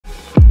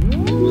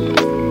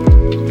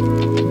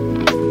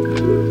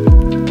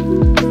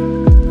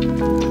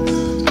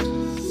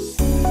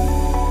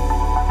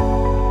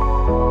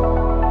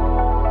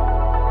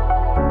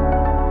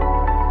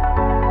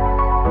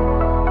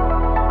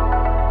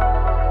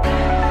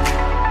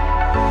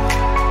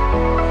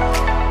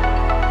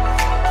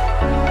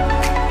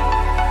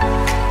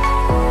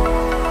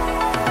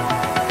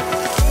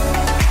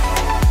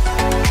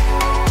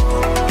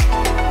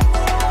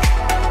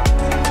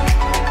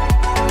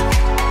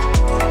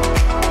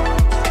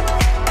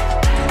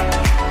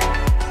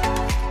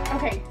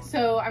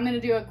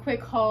a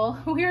quick haul.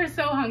 We are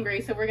so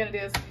hungry, so we're gonna do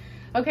this.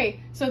 Okay,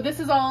 so this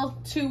is all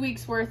 2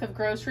 weeks worth of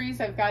groceries.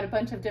 I've got a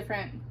bunch of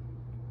different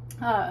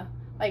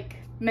like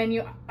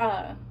menu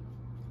I'm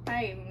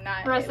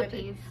not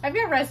recipes. I've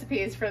got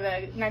recipes for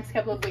the next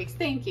couple of weeks.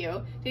 Thank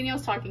you.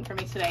 Danielle's talking for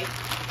me today.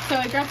 So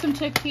I grabbed some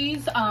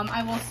chickpeas.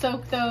 I will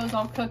soak those.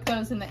 I'll cook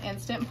those in the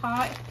Instant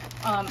Pot.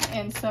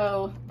 And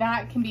so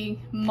that can be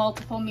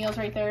multiple meals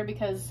right there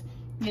because,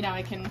 you know,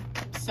 I can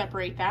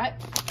separate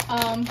that.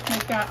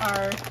 We've got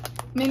our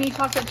mini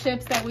chocolate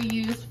chips that we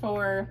use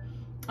for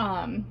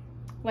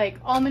like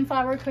almond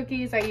flour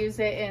cookies. I use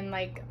it in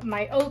like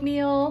my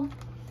oatmeal.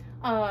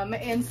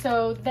 And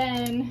so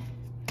then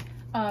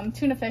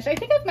tuna fish. I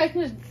think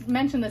I've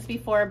mentioned this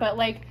before, but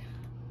like,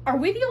 are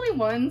we the only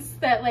ones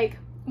that like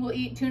will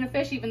eat tuna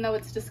fish even though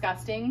it's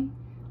disgusting?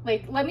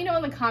 Like, let me know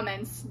in the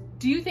comments.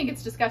 Do you think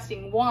it's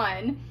disgusting?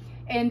 1,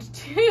 and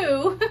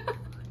 2,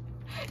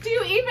 do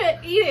you even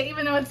eat it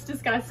even though it's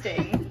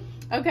disgusting?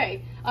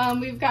 Okay,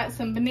 we've got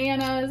some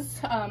bananas.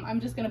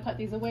 I'm just gonna put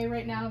these away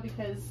right now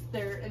because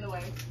they're in the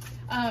way.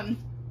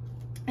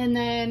 And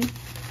then,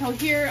 so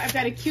here I've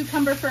got a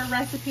cucumber for a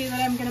recipe that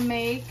I'm gonna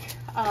make.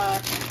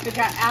 We've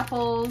got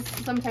apples.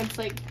 Sometimes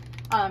like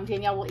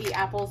Danielle will eat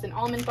apples and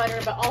almond butter,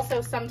 but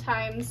also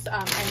sometimes I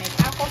make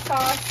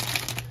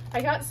applesauce.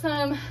 I got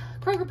some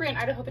Kroger brand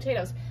Idaho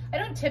potatoes. I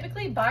don't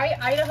typically buy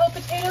Idaho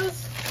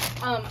potatoes,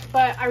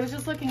 but I was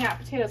just looking at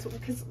potatoes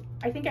because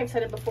I think I've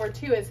said it before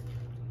too, is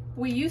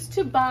we used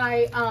to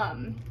buy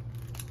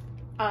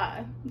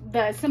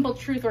the Simple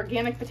Truth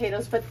organic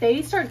potatoes, but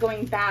they started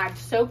going bad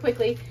so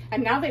quickly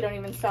and now they don't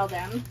even sell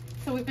them.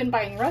 So we've been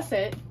buying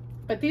russet,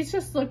 but these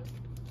just looked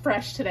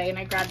fresh today and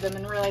I grabbed them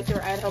and realized they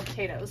were Idaho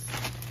potatoes.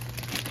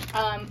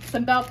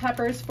 Some bell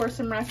peppers for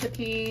some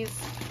recipes.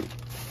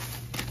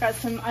 Got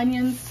some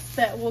onions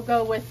that will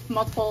go with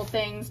multiple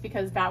things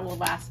because that will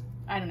last,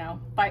 I don't know,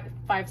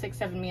 5, 6,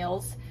 7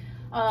 meals.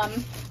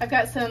 I've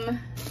got some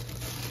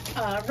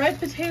red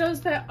potatoes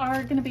that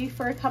are gonna be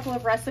for a couple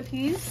of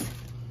recipes.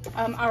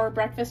 Our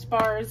breakfast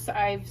bars,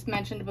 I've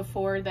mentioned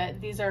before that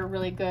these are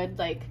really good,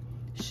 like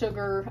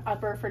sugar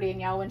upper for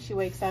Danielle when she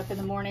wakes up in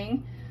the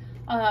morning.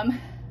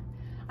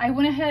 I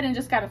went ahead and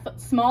just got a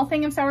small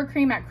thing of sour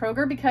cream at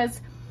Kroger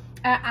because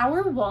at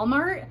our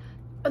Walmart,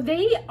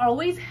 they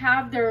always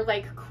have their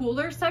like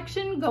cooler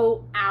section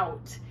go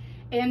out.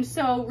 And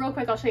so real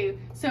quick, I'll show you.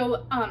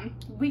 So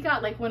we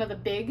got like one of the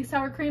big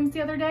sour creams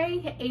the other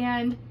day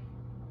and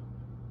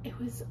it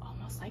was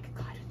almost like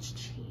cottage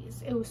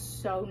cheese. It was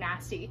so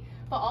nasty.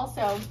 But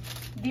also,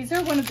 these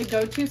are one of the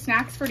go-to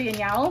snacks for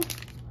Danielle.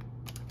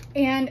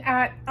 And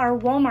at our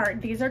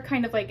Walmart, these are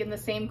kind of like in the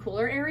same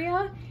cooler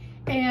area.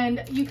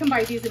 And you can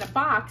buy these in a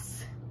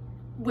box,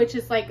 which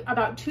is like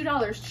about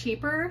 $2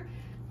 cheaper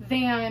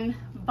than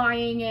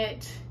buying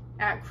it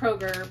at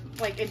Kroger,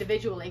 like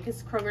individually,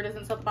 because Kroger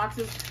doesn't sell the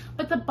boxes.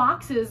 But the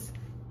boxes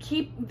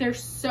they're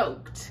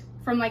soaked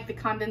from like the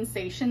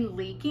condensation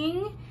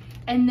leaking.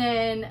 And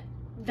then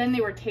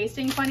they were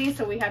tasting funny,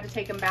 so we had to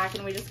take them back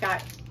and we just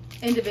got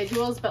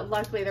individuals, but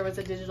luckily there was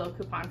a digital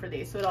coupon for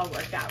these, so it all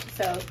worked out.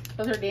 So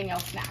those are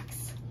Danielle's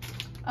snacks.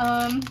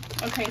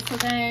 Okay, so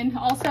then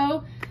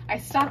also I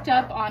stocked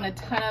up on a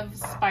ton of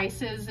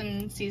spices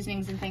and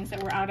seasonings and things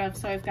that we're out of.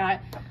 So I've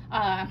got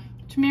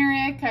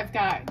turmeric, I've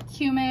got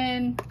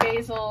cumin,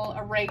 basil,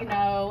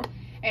 oregano,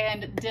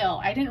 and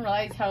dill. I didn't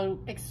realize how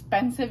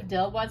expensive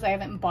dill was. I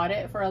haven't bought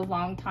it for a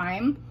long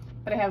time,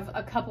 but I have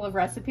a couple of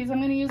recipes I'm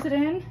gonna use it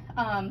in,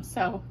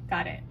 so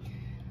got it.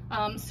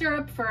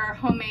 Syrup for our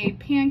homemade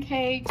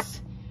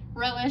pancakes,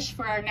 relish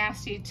for our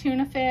nasty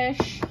tuna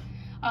fish,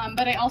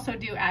 but I also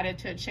do add it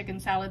to a chicken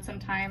salad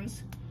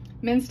sometimes.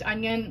 Minced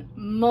onion,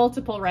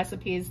 multiple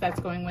recipes that's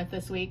going with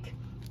this week.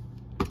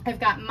 I've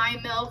got my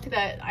milk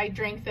that I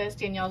drink this.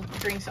 Danielle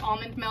drinks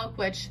almond milk,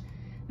 which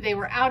they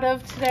were out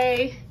of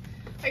today.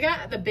 I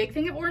got the big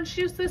thing of orange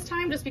juice this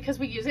time just because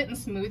we use it in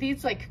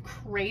smoothies like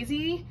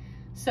crazy.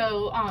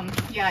 So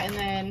yeah, and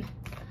then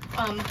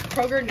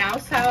Kroger now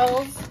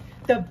sells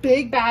the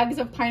big bags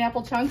of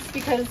pineapple chunks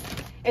because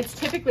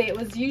it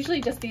was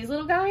usually just these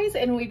little guys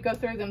and we'd go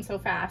through them so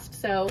fast.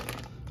 So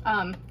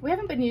we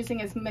haven't been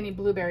using as many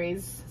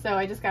blueberries, so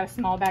I just got a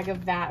small bag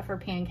of that for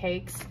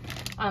pancakes.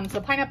 So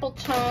pineapple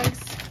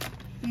chunks,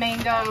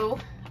 mango,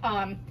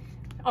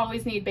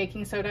 always need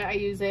baking soda. I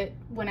use it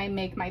when I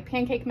make my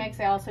pancake mix.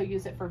 I also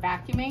use it for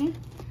vacuuming.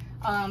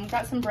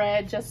 Got some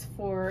bread just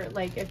for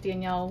like if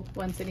Danielle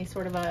wants any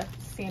sort of a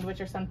sandwich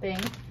or something.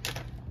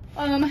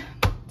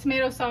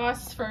 Tomato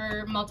sauce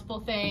for multiple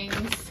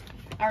things.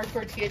 Our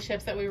tortilla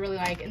chips that we really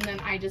like. And then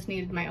I just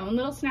needed my own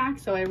little snack,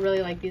 so I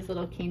really like these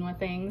little quinoa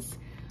things.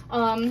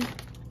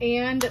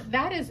 And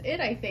that is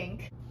it, I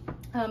think.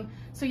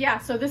 So yeah,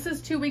 so this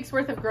is 2 weeks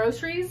worth of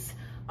groceries.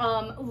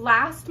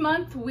 Last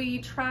month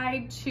we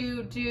tried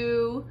to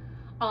do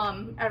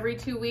every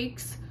 2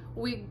 weeks.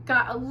 We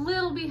got a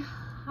little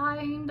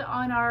behind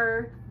on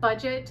our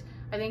budget.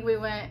 I think we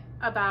went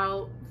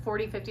about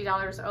 $40,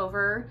 $50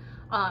 over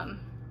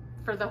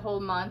for the whole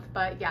month,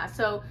 but yeah,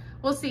 so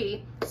we'll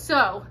see.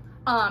 So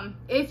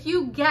if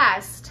you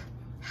guessed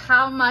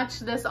how much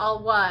this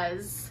all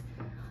was.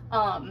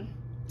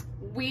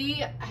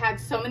 We had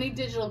so many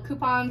digital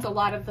coupons, a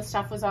lot of the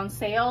stuff was on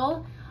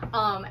sale,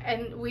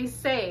 and we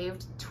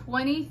saved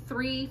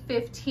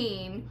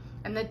 $23.15,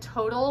 and the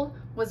total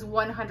was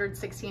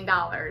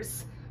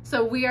 $116.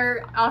 So we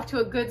are off to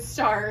a good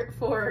start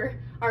for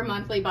our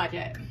monthly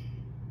budget.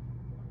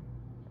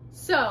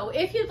 So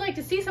if you'd like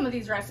to see some of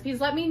these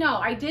recipes, let me know.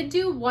 I did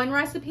do one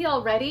recipe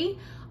already.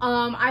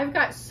 I've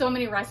got so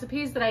many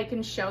recipes that I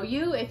can show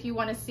you if you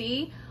want to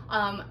see.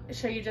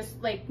 Show you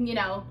just like, you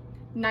know,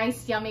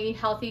 nice, yummy,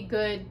 healthy,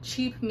 good,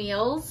 cheap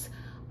meals.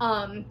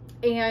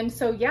 And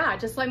so yeah,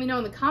 just let me know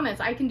in the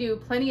comments. I can do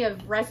plenty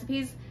of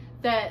recipes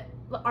that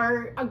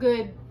are a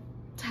good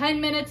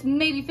 10 minutes,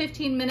 maybe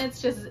 15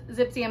 minutes, just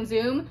zip, zam,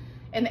 zoom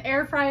in the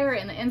air fryer,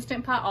 in the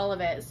Instant Pot, all of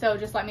it. So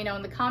just let me know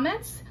in the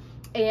comments,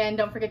 and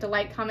don't forget to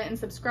like, comment, and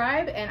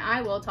subscribe, and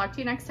I will talk to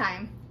you next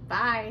time.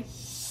 Bye.